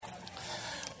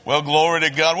Well, glory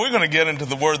to God. We're going to get into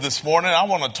the word this morning. I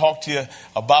want to talk to you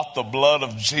about the blood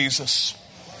of Jesus.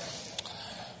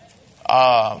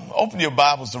 Open your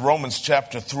Bibles to Romans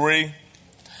chapter 3.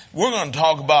 We're going to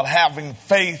talk about having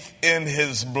faith in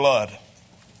his blood.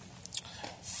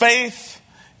 Faith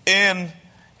in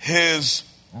his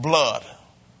blood.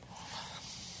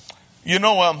 You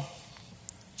know,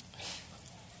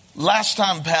 last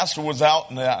time Pastor was out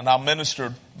and I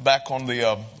ministered back on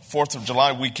the 4th of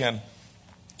July weekend,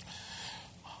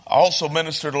 I also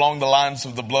ministered along the lines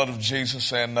of the blood of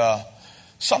Jesus, and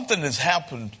something has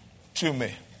happened to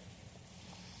me.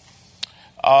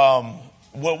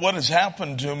 What has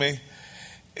happened to me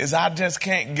is I just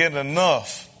can't get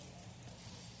enough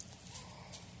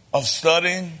of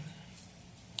studying,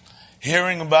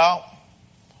 hearing about,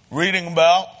 reading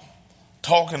about,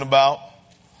 talking about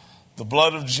the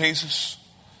blood of Jesus,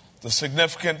 the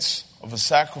significance of a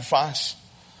sacrifice,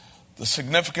 the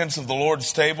significance of the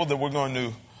Lord's table that we're going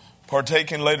to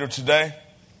partake in later today.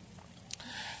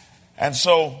 And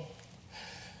so,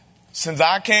 since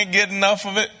I can't get enough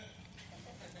of it,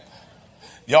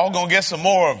 y'all gonna get some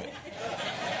more of it.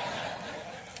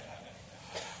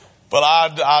 But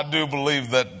I do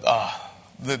believe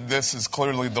that this is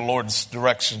clearly the Lord's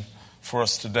direction for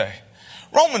us today.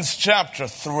 Romans chapter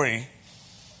 3.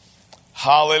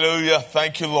 Hallelujah.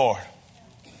 Thank you, Lord.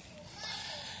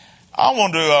 I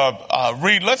want to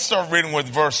read, let's start reading with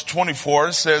verse 24.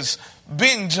 It says,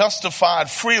 being justified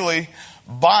freely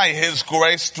by his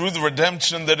grace through the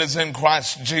redemption that is in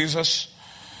Christ Jesus,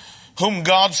 whom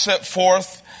God set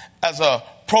forth as a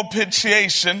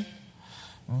propitiation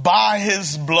by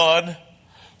his blood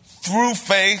through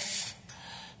faith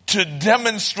to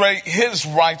demonstrate his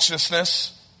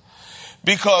righteousness,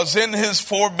 because in his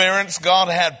forbearance God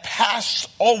had passed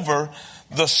over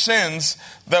the sins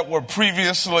that were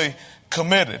previously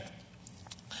committed,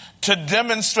 to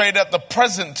demonstrate at the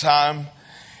present time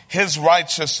his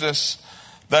righteousness,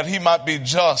 that he might be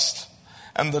just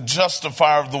and the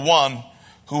justifier of the one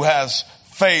who has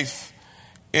faith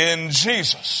in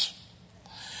Jesus.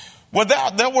 With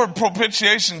that word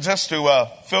propitiation, just to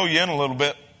fill you in a little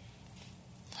bit,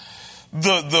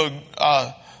 the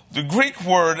Greek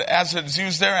word as it's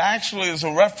used there actually is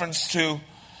a reference to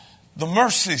the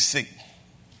mercy seat,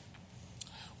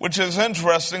 which is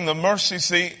interesting. The mercy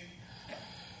seat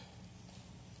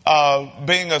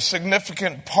being a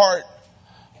significant part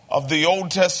of the Old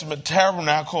Testament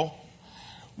tabernacle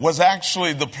was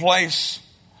actually the place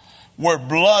where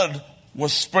blood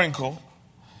was sprinkled,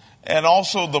 and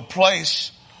also the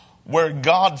place where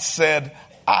God said,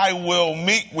 I will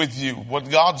meet with you.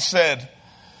 What God said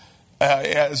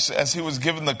as he was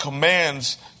given the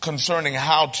commands concerning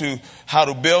how to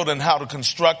build and how to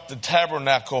construct the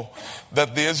tabernacle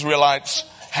that the Israelites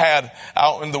had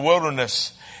out in the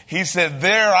wilderness. He said,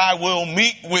 there I will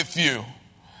meet with you.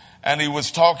 And he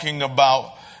was talking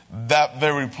about that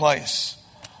very place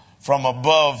from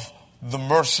above the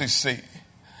mercy seat.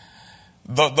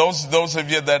 Those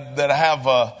of you that have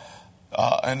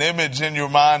an image in your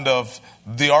mind of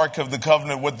the Ark of the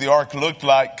Covenant, what the Ark looked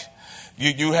like,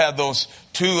 you had those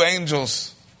two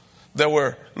angels that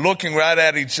were looking right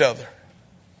at each other.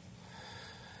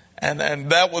 And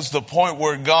that was the point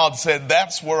where God said,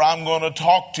 that's where I'm going to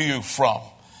talk to you from,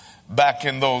 back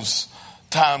in those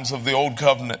times of the Old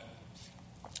Covenant,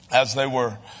 as they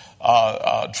were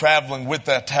traveling with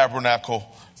that tabernacle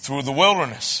through the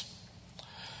wilderness.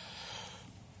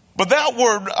 But that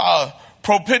word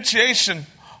propitiation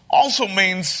also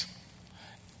means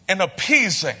an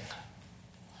appeasing.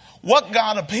 What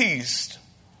God appeased?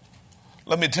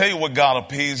 Let me tell you what God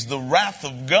appeased. The wrath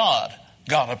of God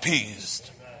appeased.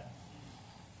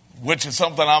 Which is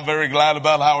something I'm very glad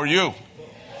about. How are you?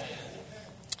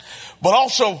 But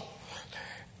also,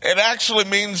 it actually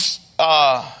means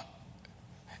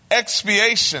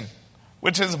expiation,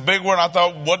 which is a big word. I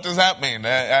thought, what does that mean?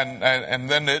 And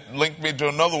then it linked me to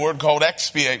another word called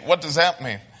expiate. What does that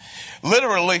mean?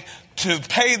 Literally, to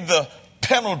pay the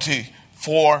penalty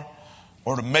for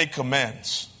or to make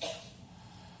amends.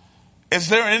 Is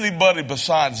there anybody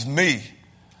besides me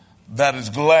that is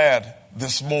glad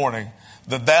this morning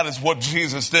that that is what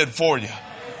Jesus did for you?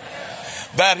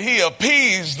 That he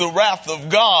appeased the wrath of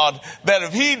God, that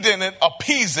if he didn't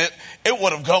appease it, it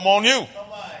would have come on you.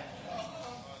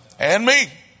 And me.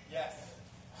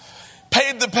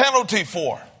 Paid the penalty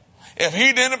for. If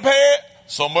he didn't pay it,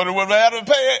 somebody would have had to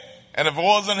pay it. And if it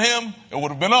wasn't him, it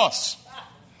would have been us.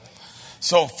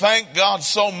 So thank God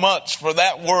so much for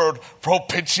that word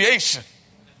propitiation.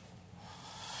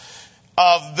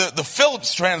 The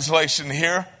Phillips translation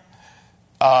here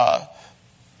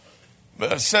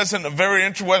says in a very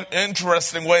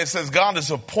interesting way, it says God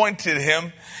has appointed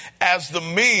him as the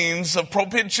means of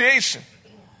propitiation.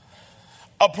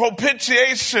 A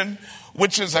propitiation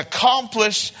which is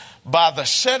accomplished by the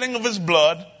shedding of his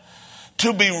blood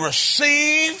to be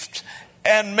received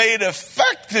and made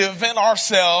effective in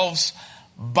ourselves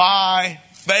by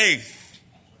faith.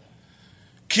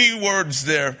 Key words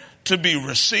there, to be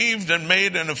received and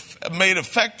made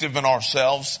effective in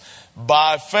ourselves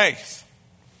by faith.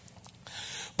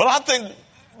 But I think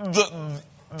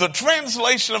the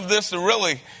translation of this that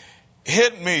really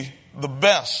hit me the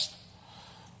best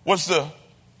was the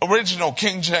original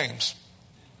King James,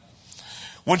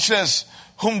 which says,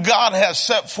 whom God has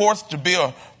set forth to be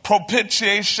a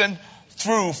propitiation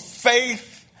through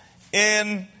faith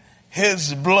in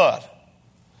his blood,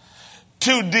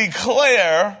 to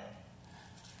declare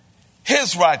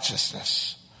his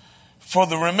righteousness for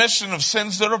the remission of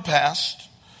sins that are past,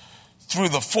 through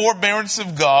the forbearance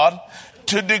of God,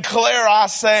 to declare, I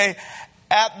say,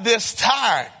 at this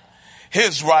time,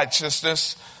 his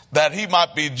righteousness, that he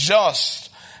might be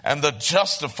just and the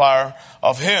justifier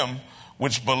of him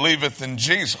which believeth in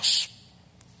Jesus.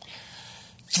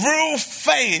 Through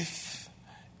faith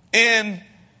in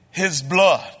his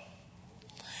blood,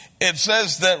 it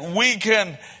says that we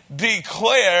can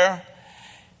declare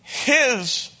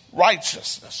his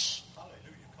righteousness.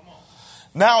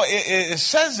 Now, it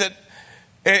says it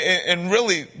in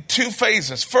really two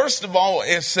phases. First of all,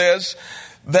 it says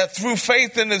that through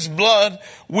faith in his blood,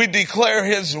 we declare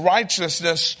his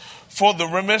righteousness for the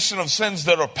remission of sins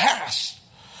that are past.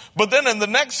 But then in the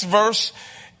next verse,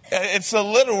 it's a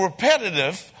little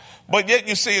repetitive, but yet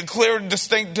you see a clear and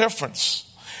distinct difference.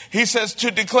 He says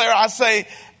to declare, I say,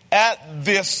 at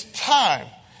this time,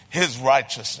 his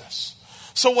righteousness.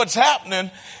 So what's happening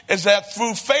is that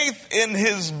through faith in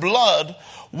his blood,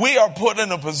 we are put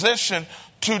in a position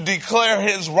to declare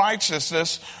his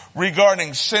righteousness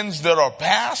regarding sins that are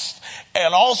past,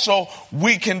 and also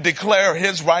we can declare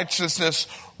his righteousness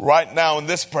right now in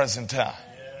this present time.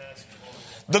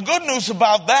 The good news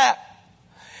about that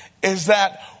is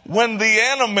that when the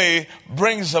enemy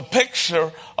brings a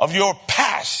picture of your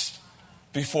past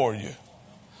before you,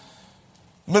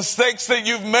 mistakes that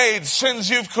you've made, sins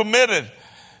you've committed,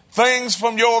 things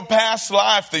from your past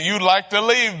life that you'd like to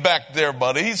leave back there,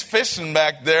 buddy. He's fishing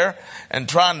back there and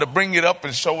trying to bring it up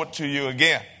and show it to you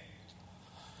again.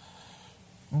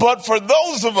 But for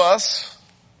those of us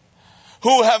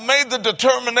who have made the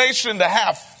determination to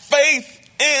have faith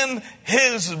in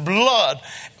his blood,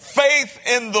 faith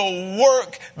in the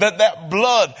work that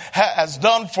blood has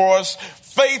done for us,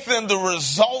 faith in the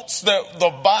results that the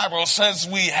Bible says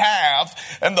we have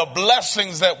and the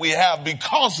blessings that we have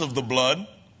because of the blood,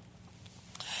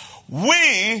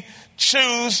 we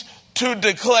choose to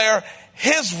declare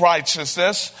his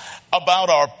righteousness about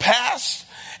our past.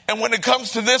 And when it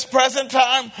comes to this present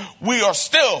time, we are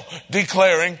still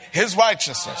declaring his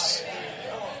righteousness.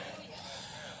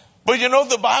 But you know,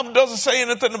 the Bible doesn't say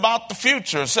anything about the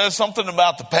future. It says something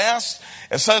about the past.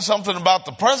 It says something about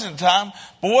the present time.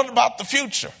 But what about the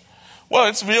future? Well,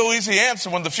 it's a real easy answer.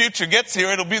 When the future gets here,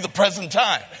 it'll be the present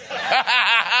time.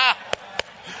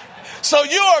 So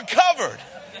you are covered.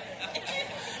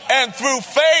 And through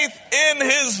faith in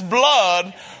his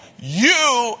blood,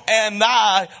 you and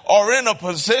I are in a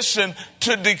position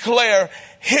to declare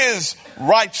his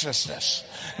righteousness.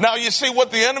 Now, you see,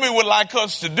 what the enemy would like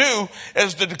us to do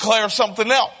is to declare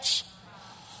something else.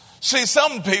 See,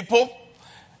 some people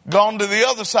gone to the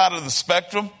other side of the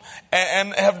spectrum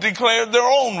and have declared their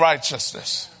own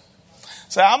righteousness.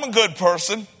 Say, I'm a good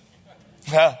person.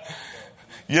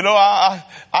 You know,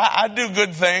 I do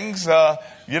good things.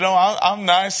 You know, I'm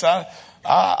nice.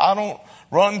 I don't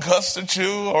run, cuss, or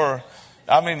chew, or,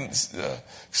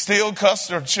 steal,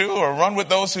 cuss, or chew, or run with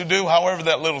those who do, however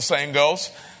that little saying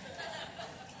goes.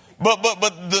 But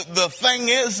the thing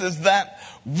is that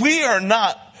we are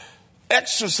not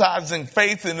exercising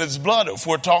faith in his blood if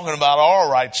we're talking about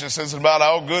our righteousness and about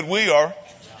how good we are.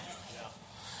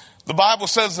 The Bible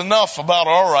says enough about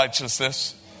our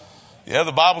righteousness. Yeah,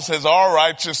 the Bible says our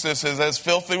righteousness is as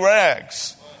filthy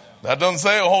rags. That doesn't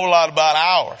say a whole lot about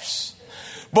ours.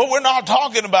 But we're not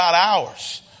talking about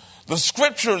ours. The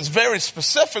scripture is very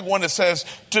specific when it says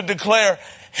to declare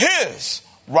his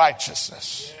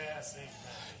righteousness.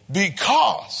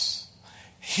 Because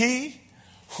he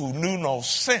who knew no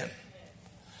sin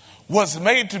was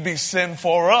made to be sin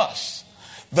for us,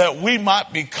 that we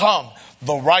might become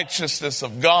the righteousness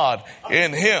of God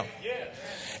in him.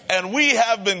 And we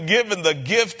have been given the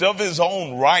gift of his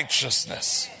own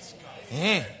righteousness.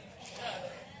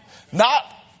 Not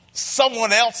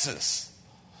someone else's,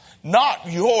 not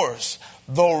yours,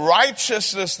 The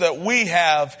righteousness that we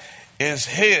have is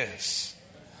his.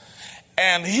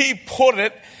 And he put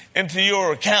it into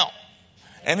your account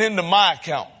and into my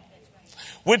account,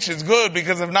 which is good,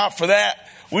 because if not for that,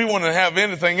 we wouldn't have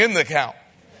anything in the account.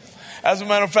 As a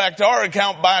matter of fact, our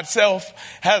account by itself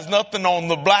has nothing on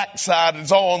the black side.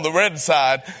 It's all on the red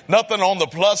side. Nothing on the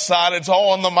plus side. It's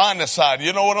all on the minus side.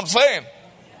 You know what I'm saying?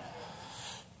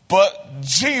 But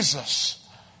Jesus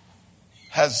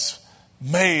has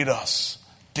made us,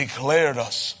 declared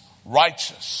us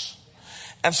righteous.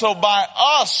 And so by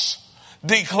us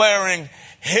declaring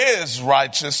his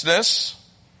righteousness,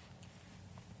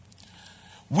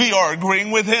 we are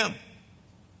agreeing with him.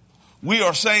 We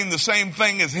are saying the same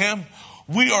thing as him.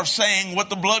 We are saying what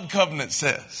the blood covenant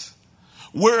says.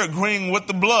 We're agreeing with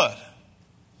the blood.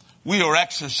 We are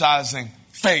exercising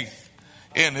faith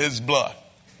in his blood.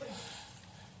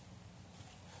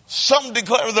 Some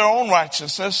declare their own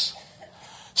righteousness.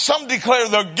 Some declare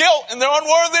their guilt and their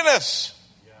unworthiness.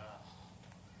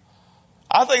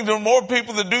 I think there are more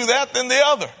people that do that than the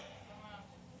other.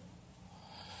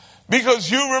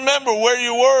 Because you remember where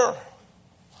you were,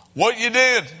 what you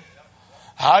did,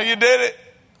 how you did it,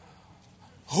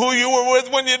 who you were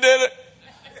with when you did it.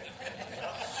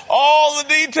 All the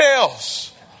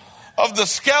details of the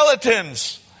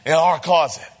skeletons in our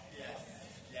closet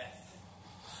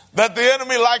that the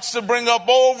enemy likes to bring up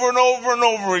over and over and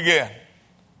over again.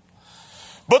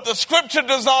 But the scripture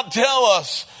does not tell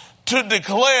us to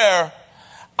declare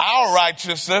our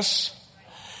righteousness.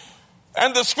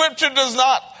 And the scripture does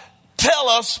not tell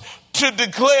us to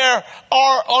declare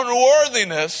our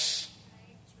unworthiness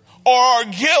or our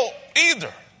guilt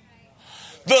either.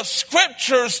 The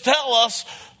scriptures tell us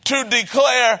to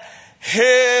declare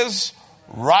his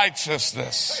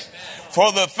righteousness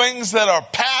for the things that are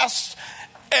past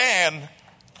and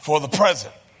for the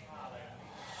present.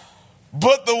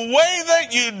 But the way that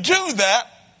you do that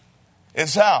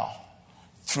is how?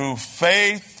 Through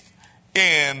faith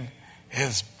in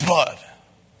his blood.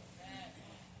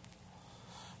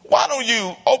 Why don't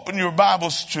you open your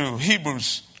Bibles to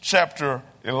Hebrews chapter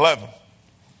 11?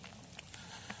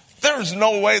 There is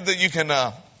no way that you can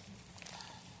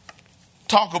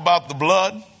talk about the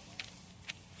blood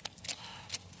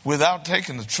without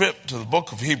taking a trip to the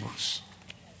book of Hebrews.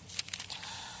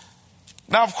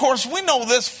 Now, of course, we know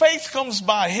this. Faith comes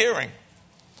by hearing,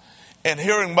 and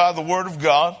hearing by the word of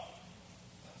God.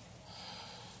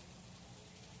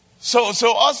 So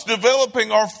us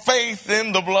developing our faith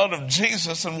in the blood of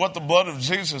Jesus and what the blood of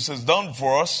Jesus has done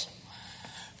for us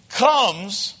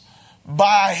comes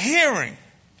by hearing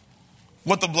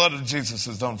what the blood of Jesus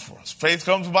has done for us. Faith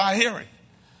comes by hearing,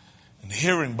 and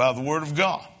hearing by the word of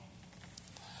God.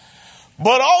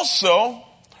 But also,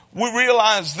 we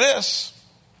realize this,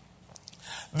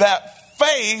 that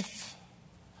faith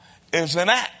is an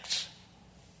act.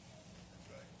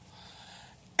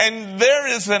 And there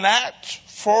is an act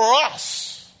for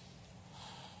us.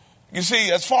 You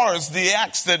see, as far as the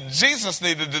acts that Jesus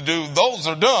needed to do, those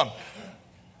are done.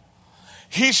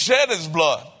 He shed his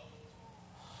blood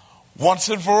once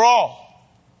and for all.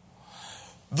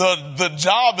 The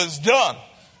job is done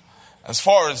as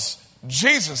far as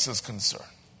Jesus is concerned.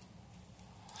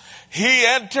 He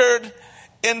entered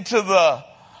into the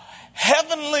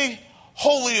heavenly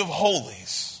holy of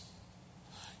holies.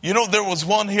 You know, there was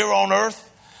one here on earth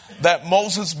that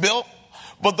Moses built,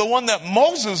 but the one that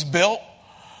Moses built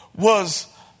was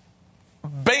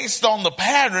based on the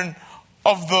pattern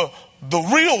of the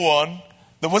real one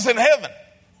that was in heaven.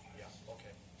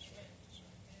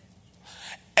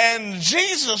 And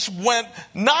Jesus went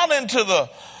not into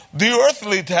the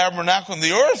earthly tabernacle and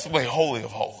the earthly holy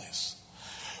of holies,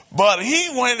 but he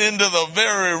went into the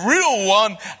very real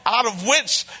one, out of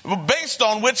which, based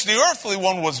on which the earthly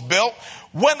one was built,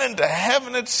 went into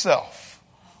heaven itself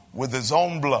with his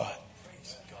own blood.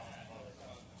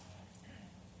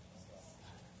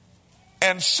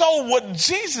 And so what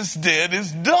Jesus did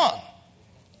is done.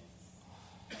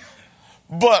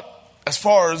 But as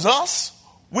far as us,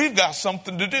 we've got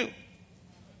something to do.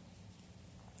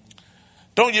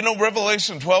 Don't you know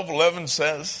Revelation 12:11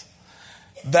 says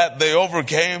that they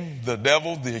overcame the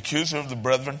devil, the accuser of the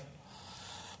brethren,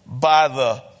 by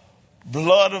the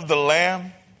blood of the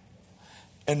Lamb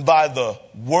and by the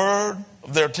word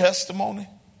of their testimony,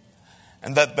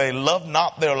 and that they loved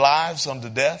not their lives unto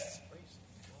death?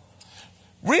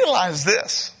 Realize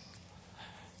this,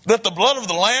 that the blood of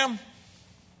the Lamb,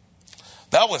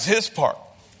 that was his part.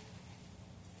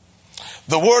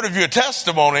 The word of your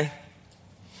testimony,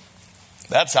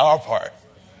 that's our part.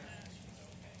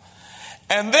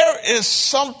 And there is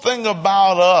something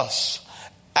about us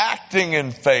acting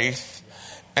in faith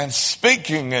and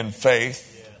speaking in faith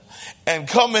and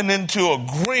coming into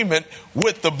agreement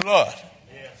with the blood.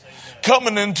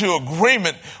 Coming into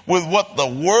agreement with what the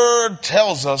word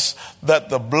tells us that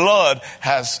the blood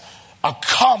has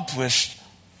accomplished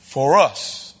for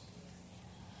us.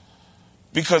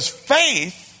 Because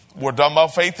faith, we're talking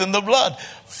about faith in the blood.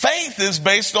 Faith is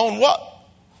based on what?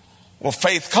 Well,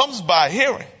 faith comes by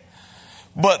hearing.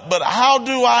 But how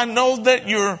do I know that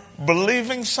you're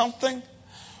believing something?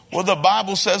 Well, the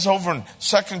Bible says over in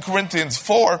 2 Corinthians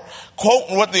 4,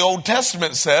 quoting what the Old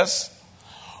Testament says,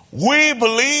 we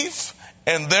believe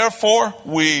and therefore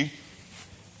we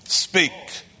speak.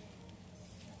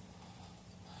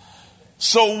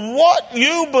 So what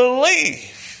you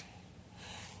believe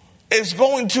is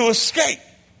going to escape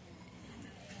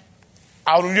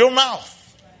out of your mouth.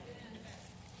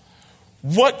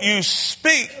 What you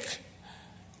speak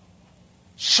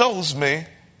shows me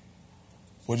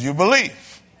what you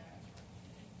believe.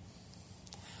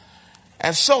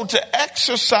 And so to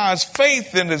exercise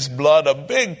faith in his blood, a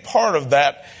big part of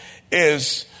that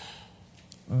is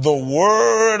the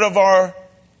word of our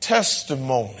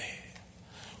testimony.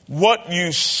 What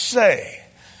you say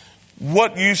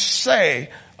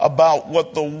about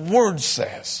what the word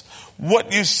says.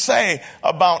 What you say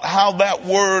about how that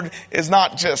word is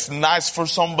not just nice for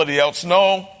somebody else.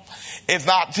 No, it's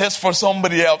not just for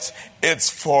somebody else.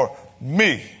 It's for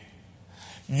me.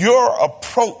 Your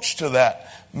approach to that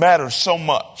matters so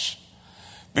much.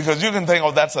 Because you can think,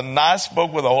 oh, that's a nice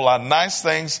book with a whole lot of nice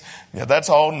things. Yeah, that's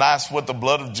all nice what the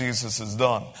blood of Jesus has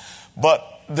done. But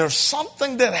there's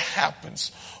something that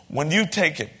happens when you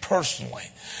take it personally.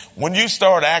 When you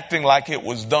start acting like it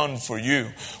was done for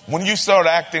you. When you start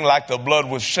acting like the blood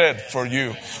was shed for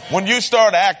you. When you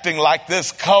start acting like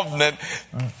this covenant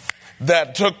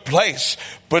that took place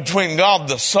between God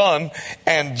the Son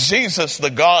and Jesus the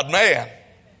God-man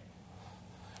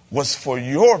was for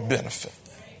your benefit.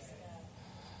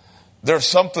 There's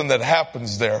something that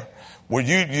happens there where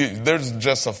there's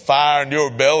just a fire in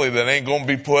your belly that ain't going to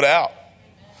be put out.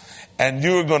 And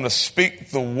you're going to speak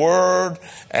the word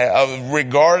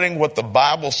regarding what the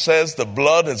Bible says the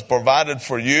blood has provided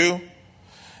for you.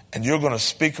 And you're going to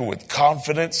speak it with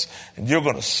confidence. And you're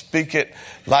going to speak it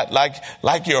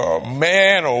like you're a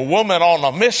man or a woman on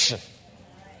a mission.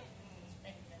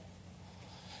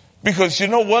 Because you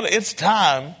know what? It's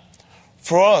time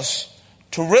for us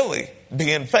to really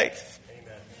be in faith.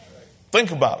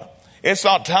 Think about it. It's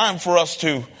not time for us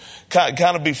to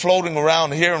kind of be floating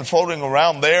around here and floating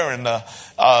around there and,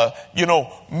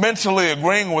 mentally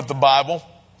agreeing with the Bible.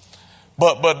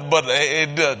 But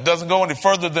it doesn't go any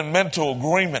further than mental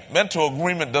agreement. Mental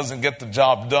agreement doesn't get the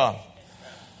job done.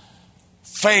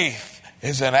 Faith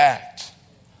is an act.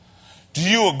 Do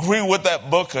you agree with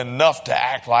that book enough to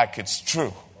act like it's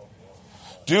true?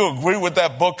 Do you agree with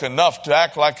that book enough to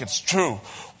act like it's true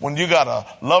when you got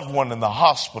a loved one in the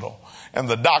hospital and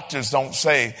the doctors don't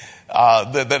say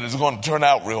that it's going to turn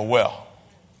out real well?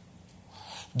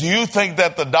 Do you think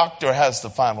that the doctor has the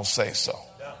final say so?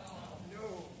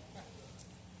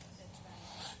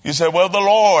 You say, well, the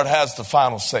Lord has the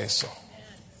final say so.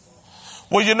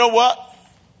 Well, you know what?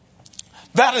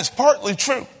 That is partly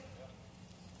true.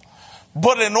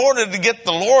 But in order to get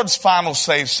the Lord's final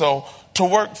say so to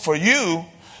work for you,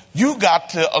 you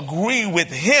got to agree with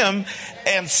him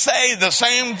and say the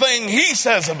same thing he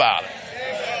says about it.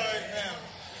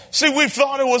 See, we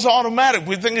thought it was automatic.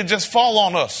 We think it just fall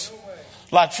on us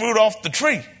like fruit off the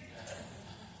tree.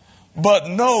 But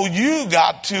no, you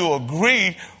got to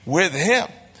agree with him.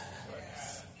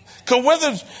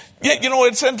 Because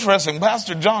it's interesting.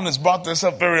 Pastor John has brought this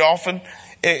up very often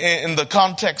in the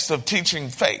context of teaching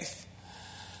faith.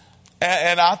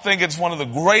 And I think it's one of the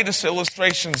greatest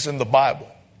illustrations in the Bible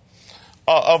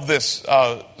of this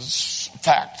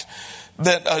fact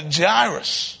that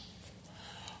Jairus,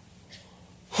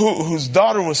 whose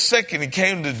daughter was sick, and he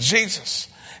came to Jesus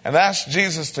and asked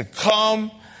Jesus to come,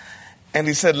 and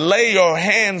he said, lay your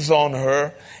hands on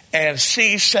her and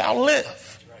she shall live.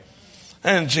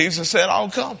 And Jesus said,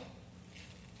 I'll come.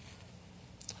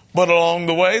 But along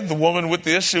the way, the woman with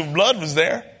the issue of blood was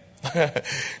there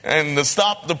and to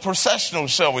stop the processional,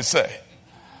 shall we say.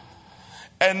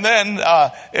 And then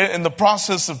in the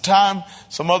process of time,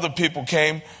 some other people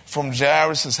came from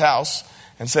Jairus' house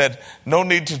and said, no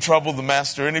need to trouble the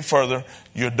master any further.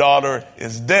 Your daughter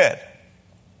is dead.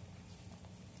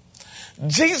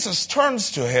 Jesus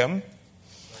turns to him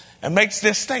and makes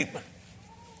this statement.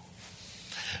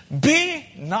 Be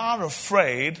not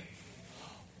afraid,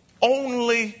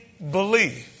 only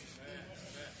believe.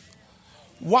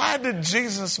 Why did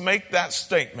Jesus make that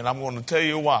statement? I'm going to tell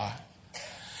you why.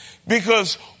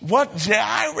 Because what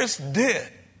Jairus did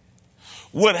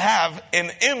would have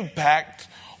an impact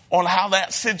on how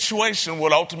that situation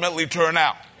would ultimately turn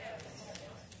out.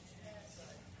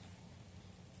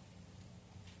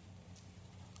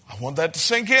 I want that to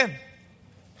sink in.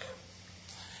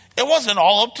 It wasn't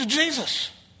all up to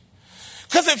Jesus.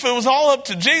 Because if it was all up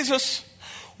to Jesus,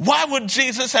 why would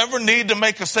Jesus ever need to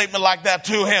make a statement like that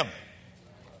to him?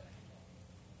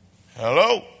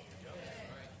 Hello?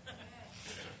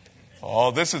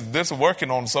 Oh, this is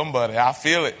working on somebody. I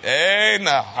feel it. Hey,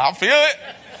 now, I feel it.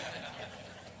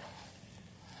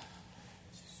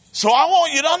 So I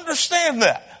want you to understand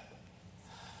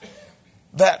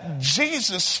that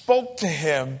Jesus spoke to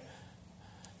him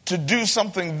to do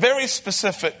something very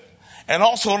specific and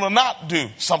also to not do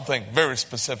something very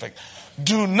specific.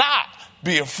 Do not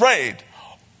be afraid.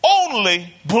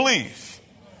 Only believe.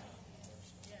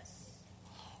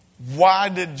 Why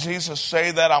did Jesus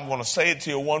say that? I'm going to say it to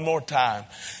you one more time.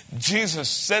 Jesus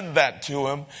said that to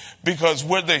him because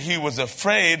whether he was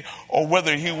afraid or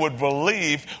whether he would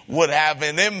believe would have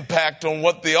an impact on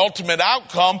what the ultimate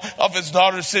outcome of his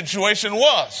daughter's situation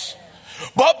was.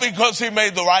 But because he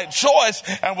made the right choice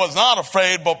and was not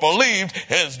afraid but believed,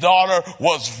 his daughter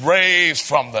was raised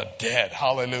from the dead.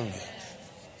 Hallelujah.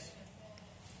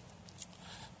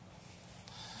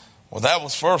 Well, that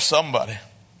was for somebody.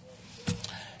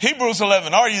 Hebrews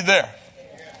 11, are you there?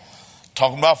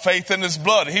 Talking about faith in his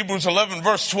blood. Hebrews 11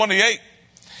 verse 28.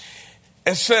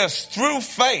 It says, through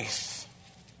faith,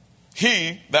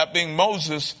 he, that being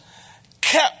Moses,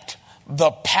 kept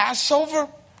the Passover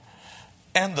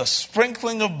and the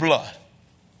sprinkling of blood,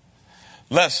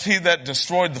 lest he that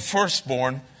destroyed the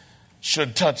firstborn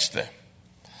should touch them.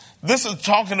 This is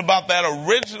talking about that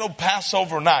original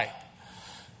Passover night.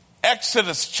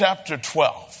 Exodus chapter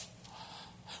 12.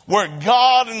 Where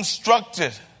God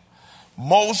instructed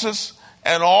Moses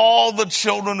and all the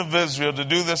children of Israel to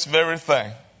do this very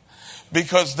thing.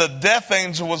 Because the death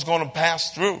angel was going to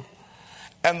pass through.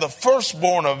 And the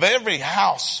firstborn of every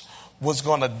house was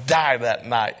going to die that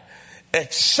night.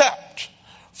 Except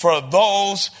for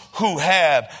those who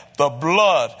had the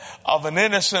blood of an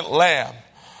innocent lamb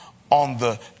on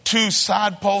the two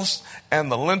side posts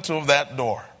and the lintel of that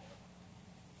door.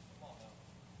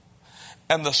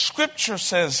 And the scripture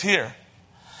says here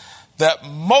that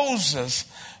Moses,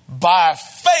 by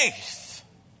faith,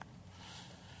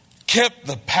 kept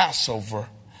the Passover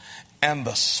and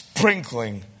the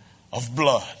sprinkling of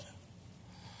blood.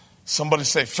 Somebody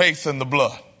say faith in the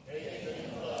blood.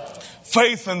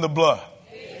 Faith in the blood.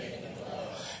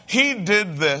 He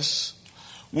did this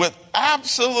with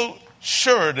absolute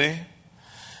surety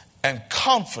and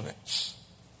confidence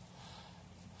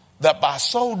that by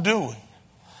so doing,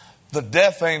 the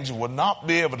death angel would not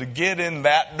be able to get in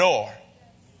that door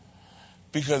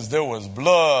because there was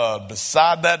blood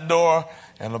beside that door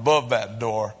and above that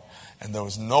door, and there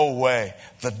was no way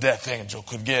the death angel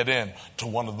could get in to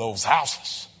one of those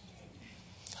houses.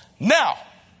 Now,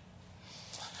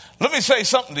 let me say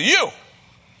something to you.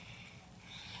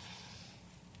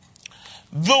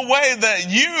 The way that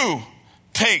you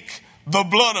take the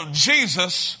blood of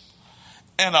Jesus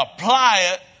and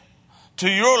apply it to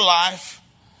your life,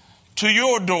 to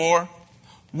your door,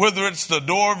 whether it's the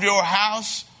door of your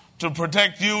house to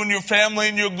protect you and your family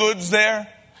and your goods there,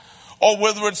 or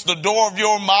whether it's the door of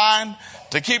your mind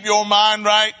to keep your mind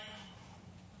right.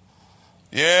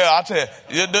 Yeah, I tell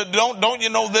you, don't you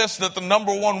know this, that the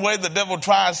number one way the devil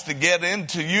tries to get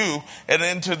into you and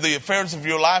into the affairs of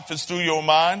your life is through your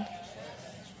mind?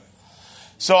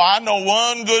 So I know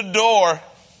one good door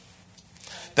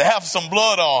to have some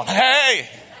blood on. Hey!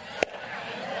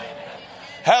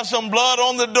 Have some blood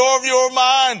on the door of your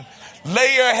mind.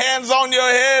 Lay your hands on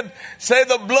your head. Say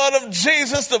the blood of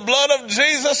Jesus, the blood of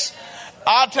Jesus.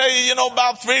 I'll tell you,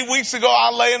 about 3 weeks ago,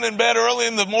 I laying in bed early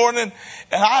in the morning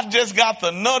and I just got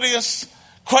the nuttiest,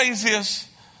 craziest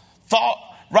thought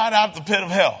right out the pit of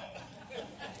hell.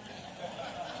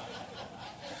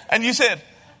 And you said,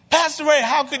 Pastor Ray,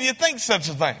 how could you think such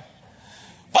a thing?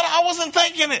 But I wasn't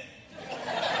thinking it.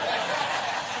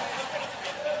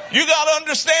 You got to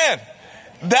understand.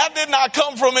 That did not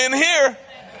come from in here.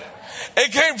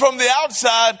 It came from the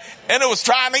outside and it was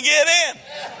trying to get in.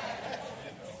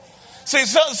 See,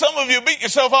 some of you beat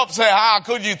yourself up and say, how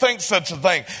could you think such a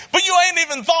thing? But you ain't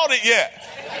even thought it yet.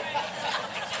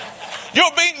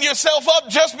 You're beating yourself up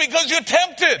just because you're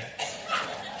tempted.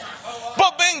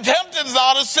 But being tempted is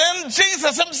not a sin.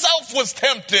 Jesus himself was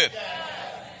tempted.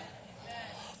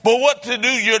 But what to do?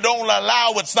 You don't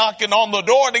allow what's knocking on the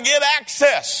door to get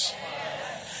access.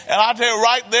 And I tell you,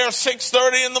 right there,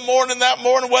 6:30 in the morning that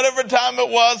morning, whatever time it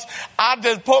was, I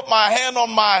just put my hand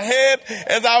on my head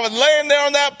as I was laying there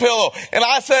on that pillow. And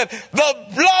I said, the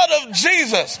blood of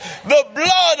Jesus, the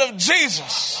blood of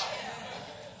Jesus.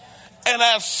 And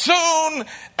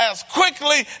as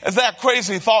quickly as that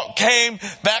crazy thought came,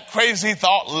 that crazy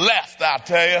thought left, I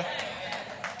tell you.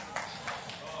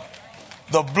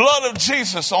 The blood of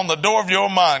Jesus on the door of your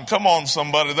mind. Come on,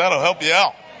 somebody, that'll help you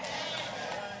out.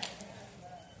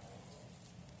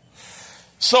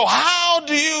 So how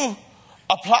do you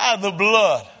apply the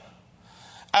blood?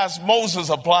 As Moses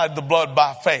applied the blood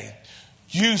by faith.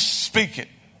 You speak it.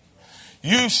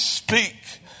 You speak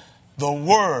the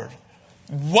word.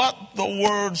 What the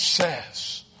word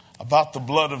says about the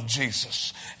blood of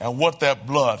Jesus and what that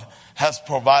blood has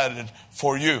provided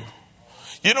for you.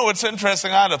 You know, it's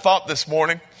interesting. I had a thought this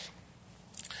morning.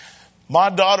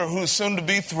 My daughter, who's soon to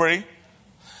be 3,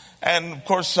 and of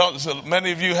course, so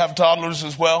many of you have toddlers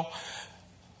as well.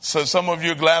 So some of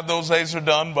you are glad those days are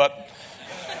done, but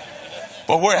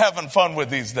we're having fun with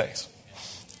these days.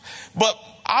 But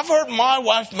I've heard my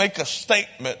wife make a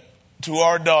statement to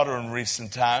our daughter in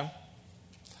recent time.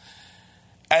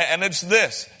 And it's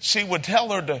this. She would tell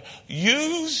her to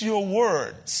use your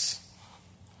words.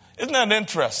 Isn't that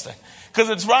interesting? Because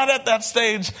it's right at that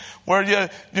stage where you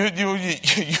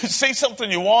see something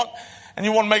you want and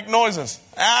you want to make noises.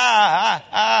 Or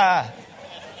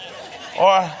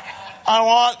I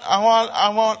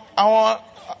want.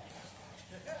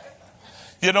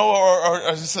 You know,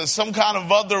 or some kind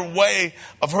of other way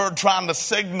of her trying to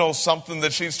signal something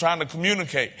that she's trying to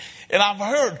communicate. And I've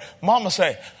heard Mama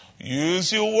say,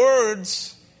 use your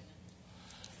words,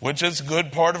 which is a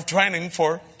good part of training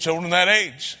for children that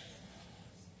age.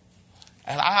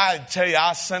 And I tell you,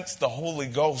 I sense the Holy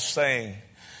Ghost saying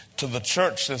to the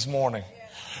church this morning,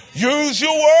 use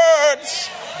your words,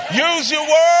 use your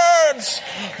words,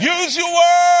 use your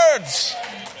words.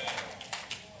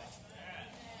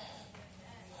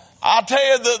 I'll tell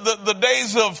you, the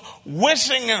days of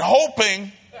wishing and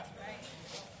hoping,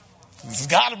 it's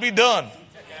got to be done.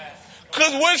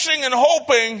 Because wishing and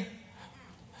hoping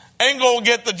ain't going to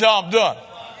get the job done.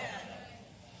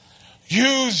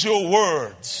 Use your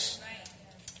words.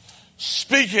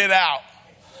 Speak it out.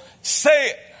 Say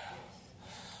it.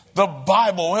 The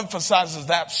Bible emphasizes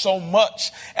that so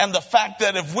much. And the fact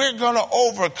that if we're going to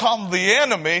overcome the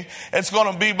enemy, it's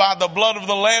going to be by the blood of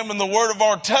the Lamb and the word of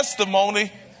our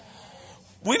testimony.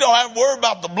 We don't have to worry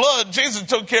about the blood. Jesus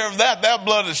took care of that. That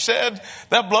blood is shed.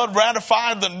 That blood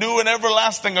ratified the new and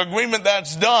everlasting agreement.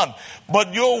 That's done.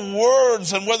 But your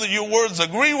words, and whether your words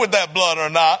agree with that blood or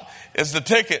not, is the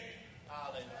ticket.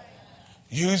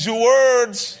 Use your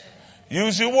words.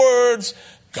 Use your words.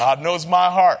 God knows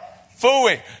my heart.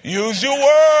 Phooey. Use your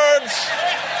words.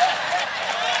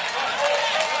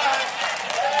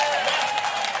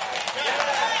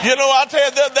 You know, I tell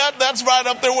you, that's right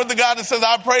up there with the guy that says,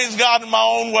 I praise God in my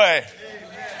own way.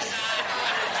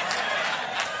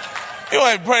 You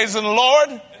ain't praising the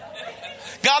Lord.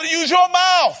 Got to use your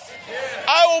mouth.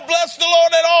 I will bless the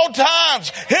Lord at all times.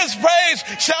 His praise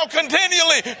shall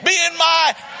continually be in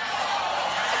my...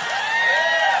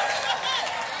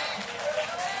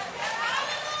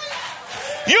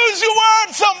 Use your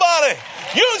words, somebody.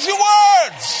 Use your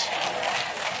words.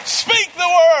 Speak the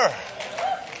word.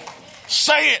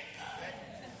 Say it.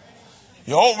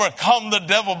 You overcome the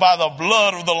devil by the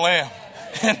blood of the Lamb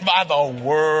and by the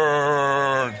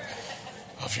word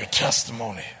of your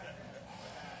testimony.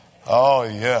 Oh,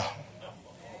 yeah.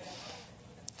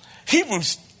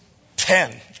 Hebrews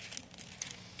 10.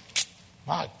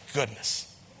 My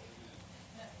goodness.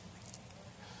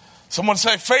 Someone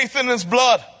say, faith in his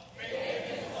blood.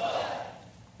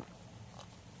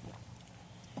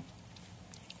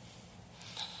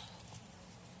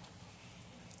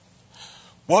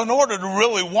 Well, in order to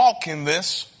really walk in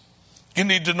this, you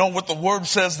need to know what the word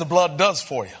says the blood does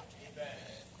for you.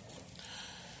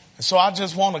 And so I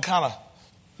just want to kind of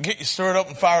get you stirred up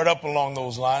and fired up along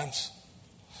those lines.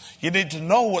 You need to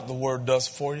know what the word does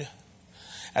for you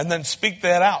and then speak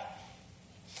that out.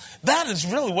 That is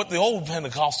really what the old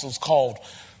Pentecostals called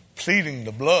pleading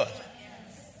the blood.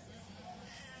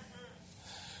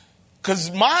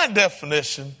 Because my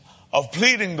definition of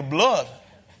pleading the blood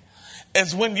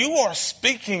is when you are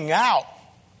speaking out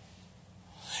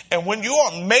and when you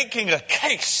are making a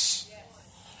case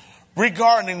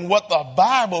regarding what the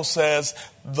Bible says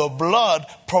the blood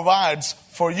provides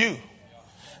for you.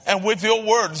 And with your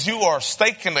words, you are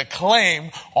staking a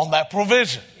claim on that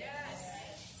provision.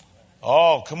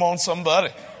 Oh, come on, somebody.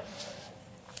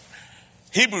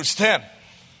 Hebrews 10.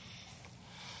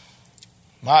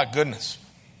 My goodness.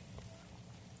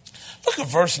 Look at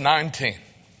verse 19.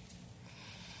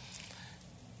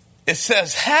 It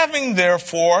says, having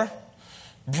therefore,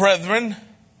 brethren,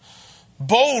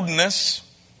 boldness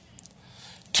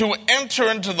to enter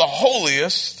into the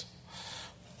holiest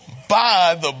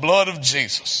by the blood of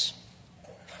Jesus.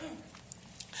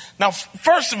 Now,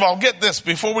 first of all, get this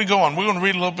before we go on. We're going to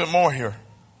read a little bit more here.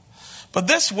 But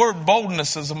this word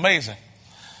boldness is amazing.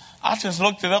 I just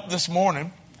looked it up this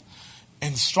morning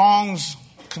in Strong's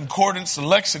Concordance, the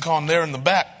lexicon there in the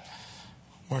back,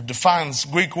 where it defines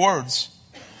Greek words.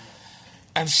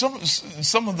 And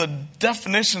some of the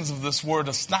definitions of this word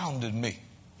astounded me.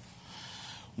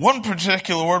 One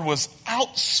particular word was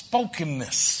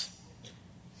outspokenness.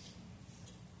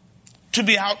 To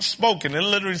be outspoken. It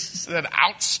literally said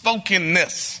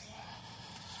outspokenness,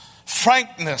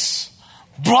 frankness,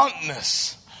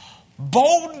 bluntness,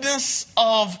 boldness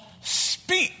of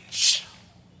speech.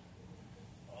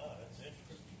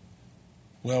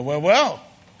 Well.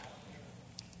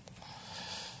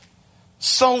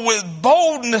 So with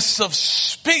boldness of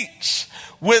speech,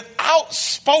 with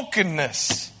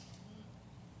outspokenness,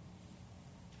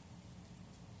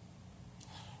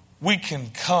 we can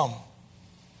come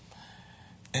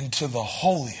into the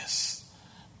holiest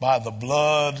by the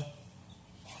blood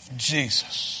of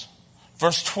Jesus.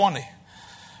 Verse 20,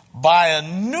 by a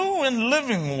new and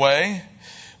living way,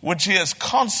 which he has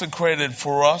consecrated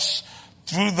for us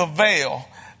through the veil,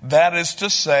 that is to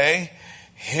say,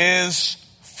 his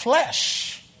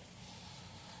flesh.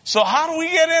 So how do we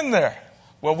get in there?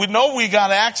 Well, we know we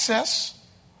got access.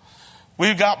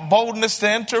 We've got boldness to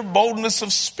enter, boldness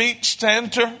of speech to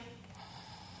enter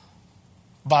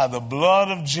by the blood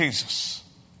of Jesus.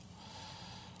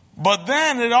 But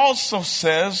then it also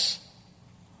says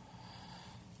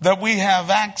that we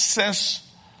have access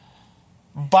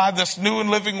by this new and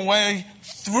living way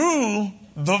through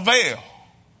the veil.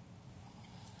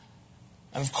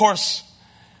 And of course,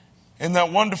 in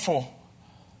that wonderful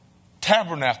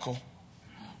tabernacle,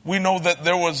 we know that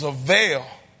there was a veil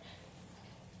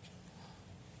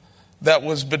that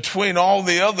was between all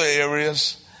the other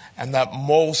areas and that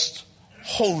most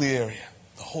holy area,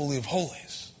 the Holy of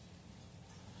Holies.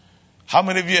 How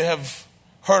many of you have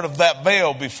heard of that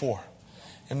veil before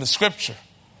in the scripture?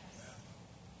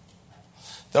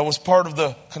 That was part of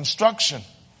the construction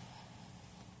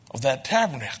of that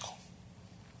tabernacle.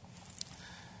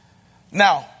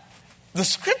 Now, the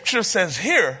scripture says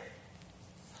here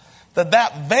that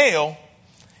that veil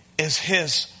is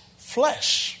his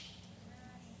flesh.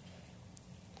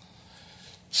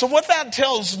 So what that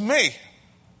tells me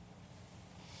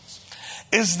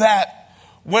is that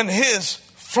when his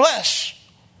flesh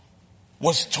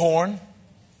was torn,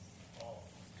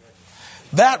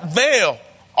 that veil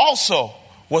also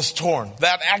was torn.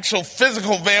 That actual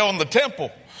physical veil in the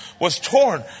temple was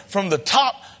torn from the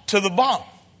top to the bottom,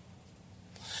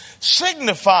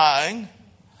 signifying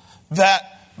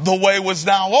that the way was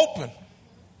now open.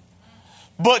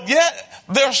 But yet,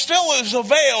 there still is a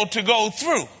veil to go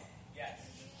through.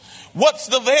 What's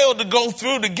the veil to go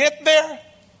through to get there?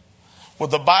 Well,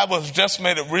 the Bible has just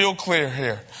made it real clear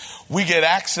here. We get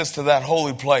access to that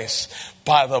holy place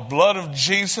by the blood of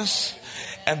Jesus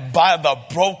and by the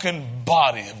broken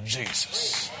body of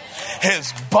Jesus.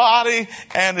 His body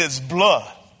and his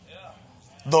blood.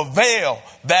 The veil,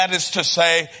 that is to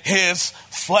say, his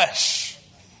flesh.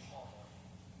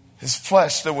 His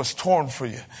flesh that was torn for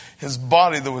you. His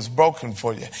body that was broken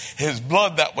for you. His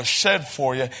blood that was shed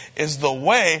for you is the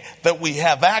way that we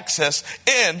have access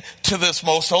into this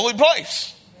most holy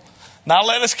place. Now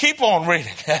let us keep on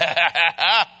reading.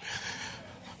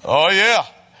 Oh yeah.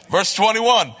 Verse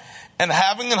 21. And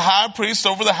having an high priest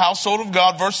over the household of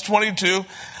God, verse 22,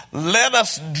 let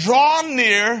us draw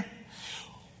near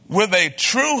with a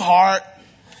true heart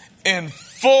in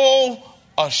full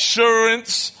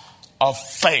assurance of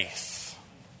faith.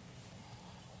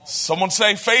 Someone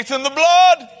say faith in the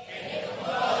blood. Faith in the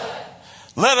blood.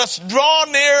 Let us draw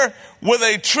near with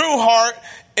a true heart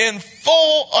in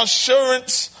full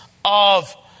assurance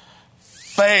of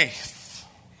faith.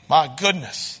 My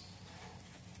goodness.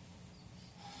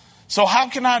 So how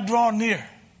can I draw near?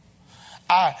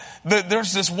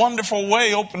 There's this wonderful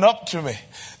way opened up to me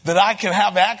that I can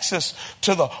have access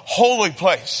to the holy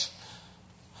place,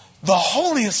 the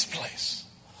holiest place.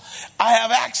 I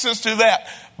have access to that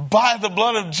by the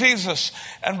blood of Jesus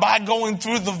and by going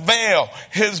through the veil,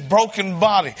 his broken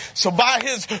body. So by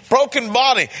his broken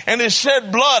body and his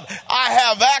shed blood, I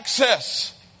have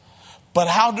access. But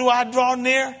how do I draw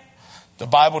near? The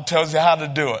Bible tells you how to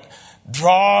do it.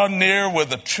 Draw near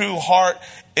with a true heart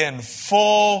in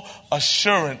full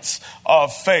assurance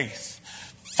of faith.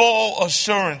 Full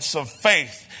assurance of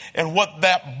faith in what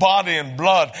that body and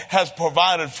blood has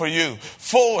provided for you.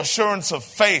 Full assurance of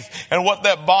faith in what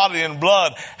that body and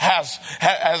blood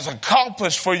has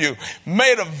accomplished for you,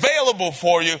 made available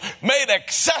for you, made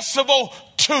accessible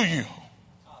to you.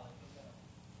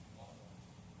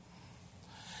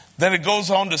 Then it goes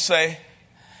on to say,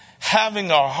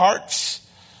 having our hearts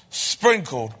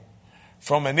sprinkled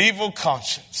from an evil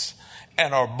conscience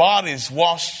and our bodies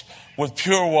washed with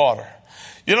pure water.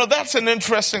 You know, that's an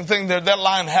interesting thing there, that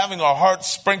line, having our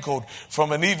hearts sprinkled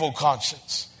from an evil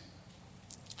conscience.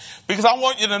 Because I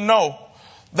want you to know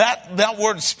that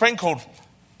word sprinkled,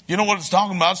 you know what it's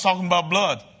talking about? It's talking about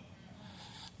blood.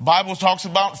 The Bible talks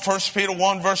about 1 Peter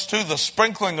 1 verse 2, the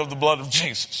sprinkling of the blood of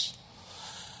Jesus.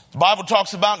 The Bible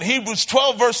talks about in Hebrews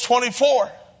 12 verse 24,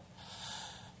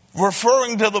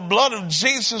 referring to the blood of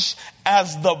Jesus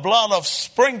as the blood of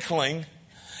sprinkling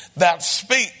that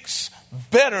speaks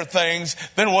better things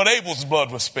than what Abel's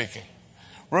blood was speaking.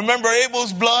 Remember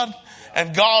Abel's blood?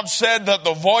 And God said that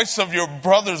the voice of your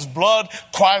brother's blood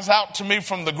cries out to me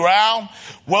from the ground.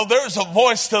 Well, there's a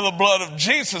voice to the blood of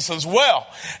Jesus as well.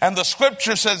 And the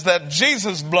scripture says that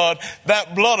Jesus' blood,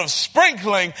 that blood of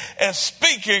sprinkling, is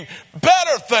speaking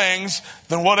better things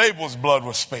than what Abel's blood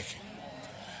was speaking.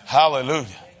 Hallelujah.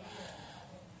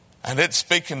 And it's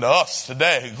speaking to us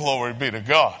today. Glory be to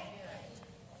God.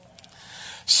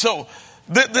 So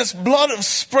this blood of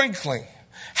sprinkling,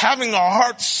 having our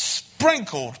hearts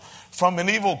sprinkled from an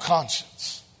evil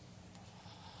conscience.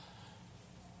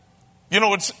 You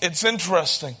know, it's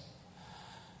interesting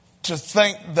to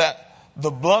think that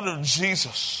the blood of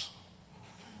Jesus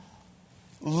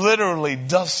literally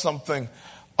does something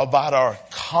about our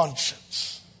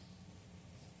conscience.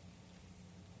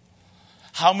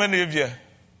 How many of you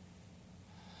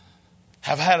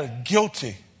have had a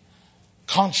guilty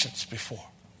conscience before?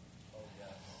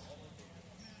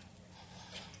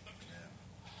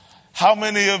 How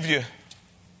many of you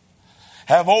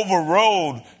have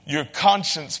overrode your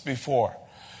conscience before,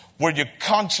 where your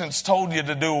conscience told you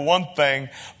to do one thing,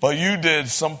 but you did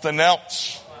something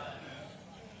else?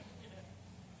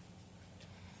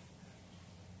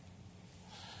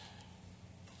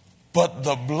 But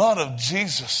the blood of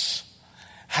Jesus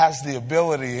has the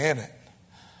ability in it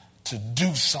to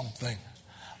do something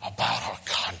about our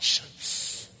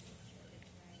conscience.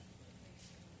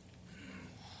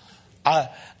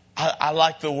 I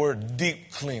like the word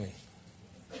deep cleaning.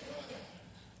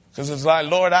 Because it's like,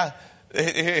 Lord,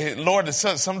 it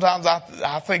says sometimes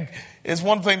I think it's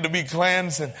one thing to be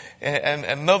cleansed and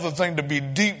another thing to be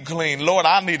deep cleaned. Lord,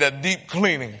 I need a deep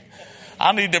cleaning.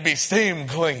 I need to be steam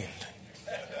cleaned.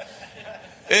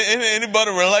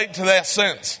 Anybody relate to that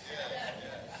sense?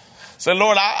 Say,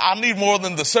 Lord, I need more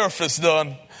than the surface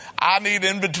done. I need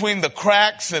in between the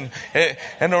cracks and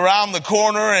around the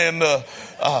corner and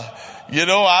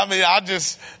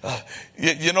it's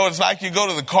like you go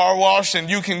to the car wash and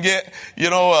you can get,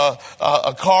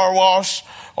 a car wash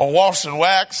or wash and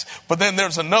wax, but then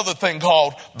there's another thing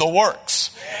called the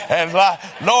works. And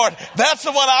Lord, that's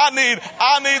what I need.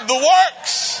 I need the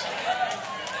works.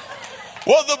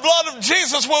 Well, the blood of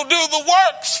Jesus will do the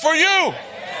works for you.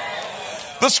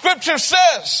 The scripture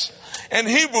says in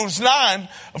Hebrews 9,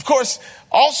 of course,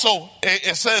 also,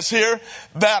 it says here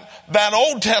that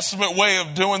Old Testament way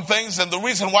of doing things, and the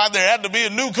reason why there had to be a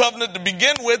new covenant to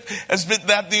begin with is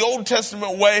that the Old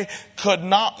Testament way could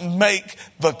not make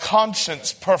the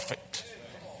conscience perfect.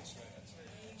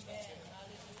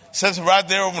 It says it right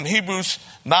there over in Hebrews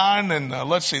 9, and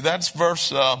let's see, that's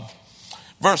verse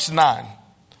 9.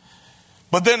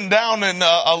 But then down in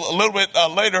a little bit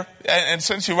later, and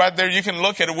since you're right there, you can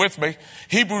look at it with me.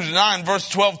 Hebrews 9, verse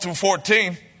 12 through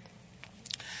 14.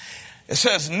 It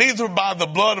says, neither by the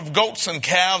blood of goats and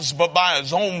calves, but by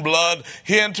his own blood,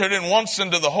 he entered in once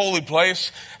into the holy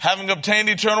place, having obtained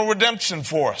eternal redemption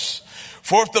for us.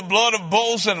 For if the blood of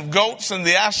bulls and of goats and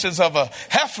the ashes of a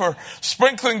heifer,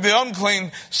 sprinkling the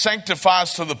unclean,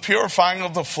 sanctifies to the purifying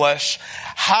of the flesh,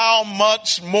 how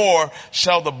much more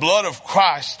shall the blood of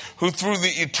Christ, who through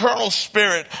the eternal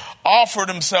Spirit offered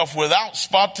himself without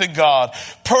spot to God,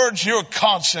 purge your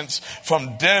conscience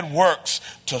from dead works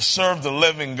to serve the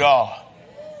living God?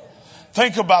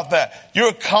 Think about that.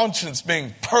 Your conscience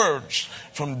being purged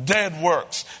from dead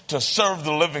works to serve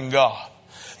the living God.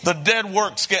 The dead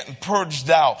works getting purged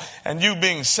out and you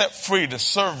being set free to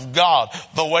serve God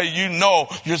the way you know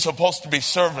you're supposed to be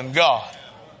serving God.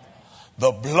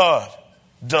 The blood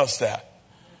does that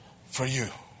for you.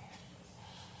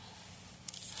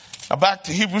 Now back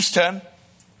to Hebrews 10.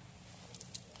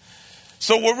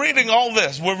 So we're reading all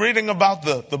this. We're reading about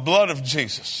the blood of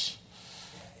Jesus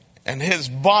and his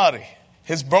body,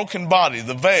 his broken body,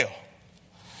 the veil.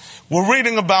 We're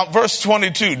reading about verse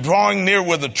 22, drawing near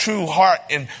with a true heart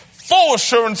in full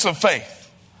assurance of faith.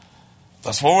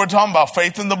 That's what we're talking about,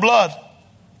 faith in the blood.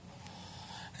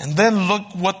 And then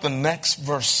look what the next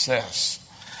verse says.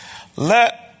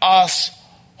 Let us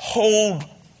hold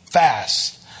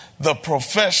fast the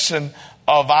profession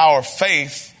of our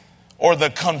faith, or the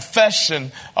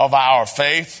confession of our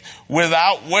faith,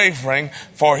 without wavering,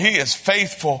 for he is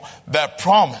faithful that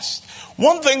promised.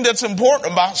 One thing that's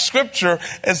important about Scripture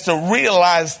is to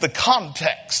realize the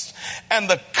context. And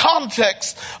the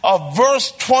context of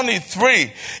verse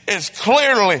 23 is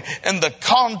clearly in the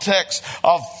context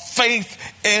of faith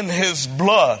in his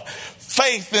blood.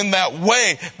 Faith in that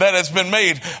way that has been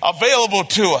made available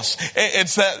to us.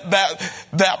 It's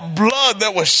that blood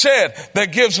that was shed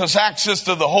that gives us access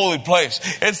to the holy place.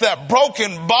 It's that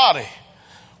broken body,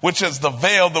 which is the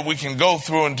veil that we can go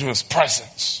through into his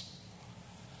presence.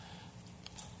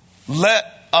 Let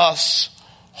us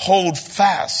hold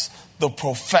fast the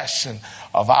profession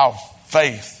of our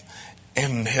faith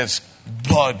in his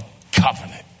blood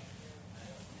covenant.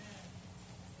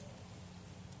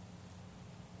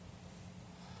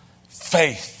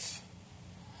 Faith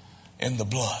in the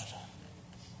blood.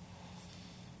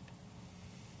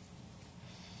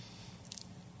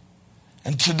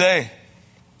 And today,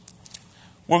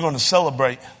 we're going to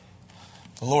celebrate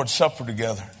the Lord's Supper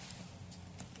together.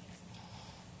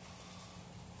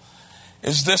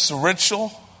 Is this a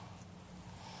ritual?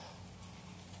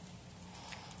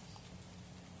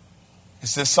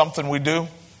 Is this something we do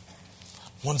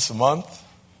once a month?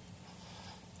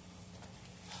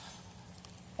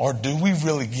 Or do we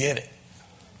really get it?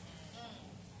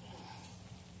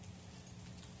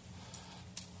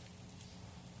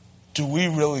 Do we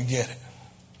really get it?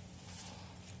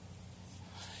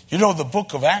 You know, the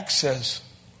book of Acts says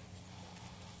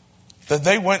that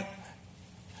they went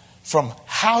from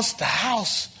house to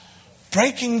house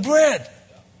breaking bread.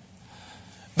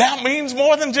 That means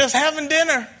more than just having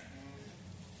dinner.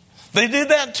 They did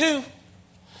that too.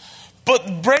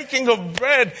 But breaking of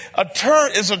bread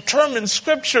is a term in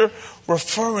Scripture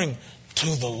referring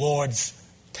to the Lord's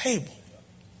table.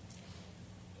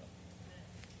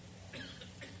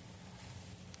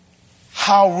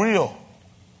 How real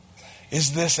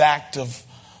is this act of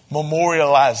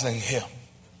memorializing him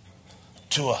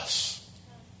to us?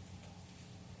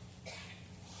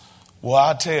 Well,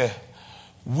 I tell you,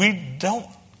 we don't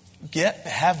get to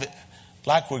have it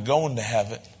like we're going to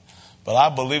have it. But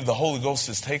I believe the Holy Ghost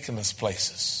is taking us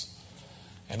places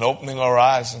and opening our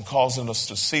eyes and causing us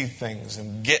to see things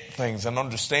and get things and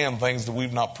understand things that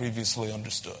we've not previously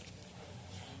understood.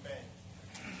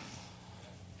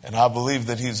 And I believe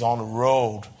that he's on a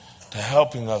road to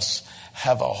helping us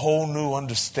have a whole new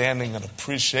understanding and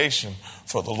appreciation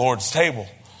for the Lord's table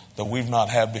that we've not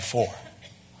had before.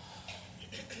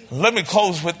 Let me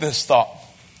close with this thought.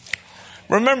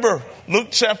 Remember Luke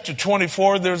chapter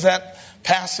 24, there's that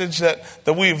passage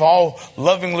that we've all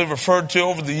lovingly referred to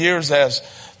over the years as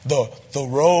the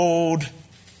road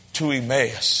to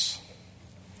Emmaus.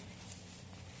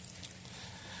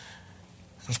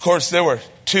 Of course, there were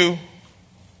two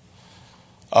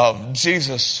of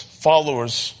Jesus'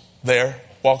 followers there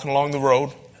walking along the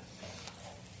road.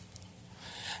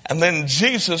 And then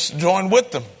Jesus joined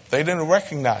with them. They didn't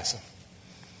recognize him.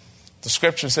 The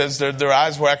scripture says their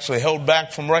eyes were actually held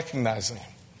back from recognizing him.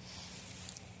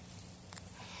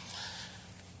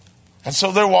 And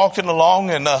so they're walking along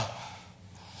and,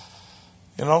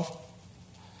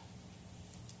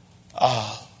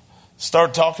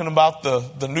 start talking about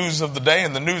the news of the day.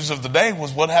 And the news of the day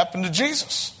was what happened to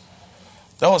Jesus.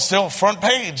 That was still front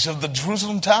page of the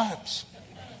Jerusalem Times.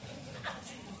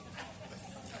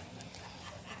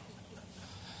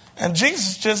 And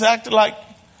Jesus just acted like,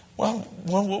 well,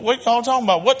 what y'all talking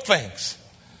about? What things?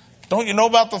 Don't you know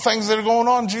about the things that are going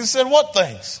on? Jesus said, what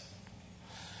things?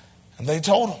 And they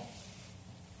told him.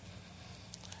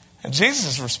 And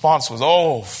Jesus' response was,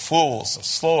 oh, fools,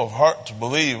 slow of heart to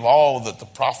believe all that the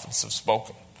prophets have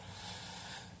spoken.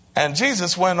 And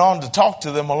Jesus went on to talk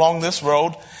to them along this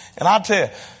road. And I'll tell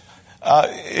you,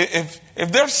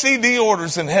 if there's CD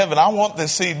orders in heaven, I want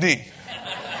this CD.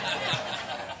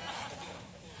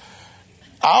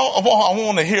 I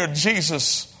want to hear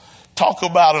Jesus talk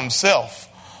about himself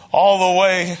all the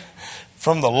way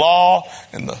from the law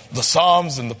and the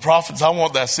Psalms and the prophets. I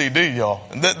want that CD, y'all.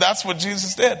 And that's what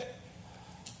Jesus did.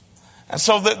 And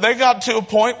so they got to a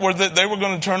point where they were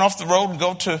going to turn off the road and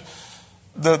go to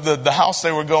the house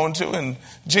they were going to. And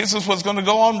Jesus was going to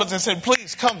go on, but they said,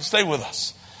 please come stay with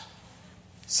us.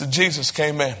 So Jesus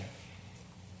came in.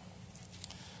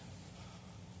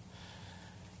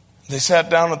 They sat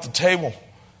down at the table.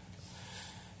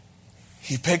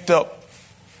 He picked up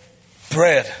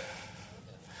bread,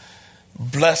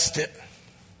 blessed it,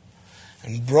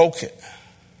 and broke it,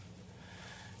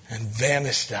 and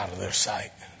vanished out of their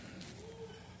sight.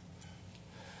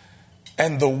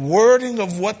 And the wording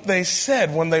of what they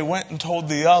said when they went and told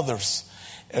the others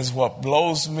is what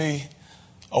blows me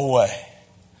away.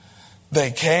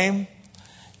 They came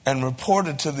and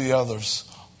reported to the others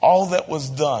all that was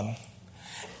done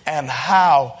and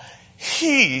how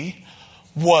he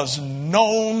was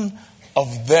known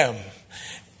of them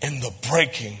in the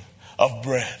breaking of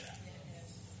bread.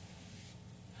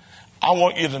 I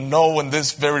want you to know in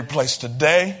this very place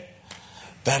today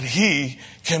that he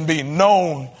can be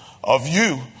known of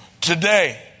you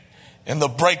today in the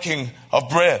breaking of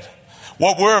bread.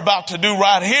 What we're about to do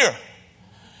right here,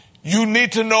 you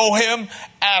need to know him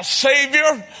as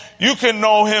Savior. You can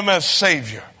know him as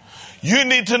Savior. You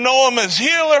need to know him as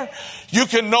healer. You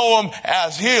can know him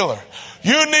as healer.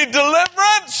 You need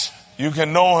deliverance. You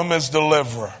can know him as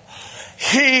deliverer.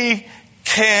 He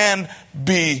can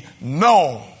be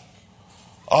known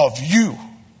of you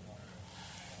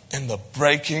in the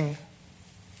breaking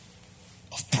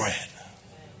of bread.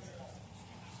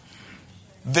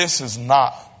 This is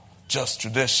not just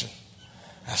tradition.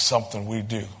 That's something we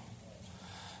do.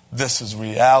 This is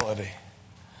reality.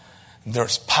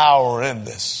 There's power in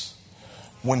this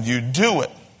when you do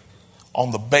it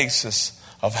on the basis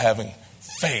of having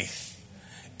faith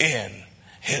in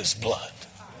his blood.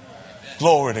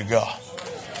 Glory to God.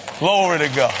 Glory to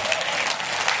God.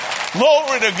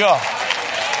 Glory to God.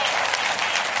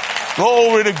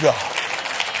 Glory to God.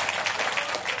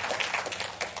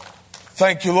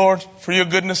 Thank you, Lord, for your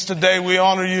goodness today. We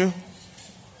honor you.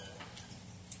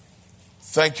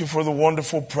 Thank you for the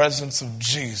wonderful presence of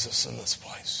Jesus in this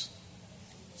place.